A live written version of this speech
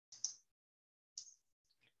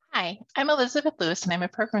Hi, I'm Elizabeth Lewis, and I'm a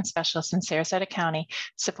program specialist in Sarasota County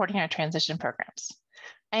supporting our transition programs.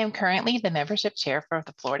 I am currently the membership chair for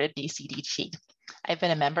the Florida DCDT. I've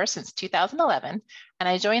been a member since 2011, and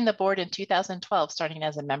I joined the board in 2012, starting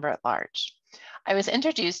as a member at large. I was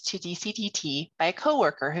introduced to DCDT by a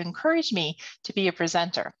coworker who encouraged me to be a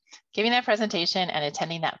presenter. Giving that presentation and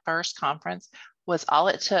attending that first conference was all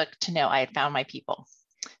it took to know I had found my people.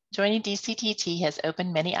 Joining DCDT has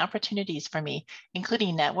opened many opportunities for me,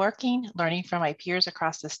 including networking, learning from my peers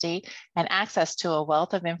across the state, and access to a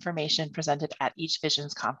wealth of information presented at each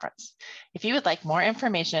Visions conference. If you would like more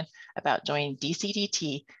information about joining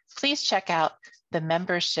DCDT, please check out the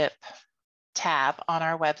membership tab on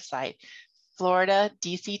our website,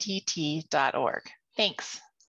 floridadcdt.org. Thanks.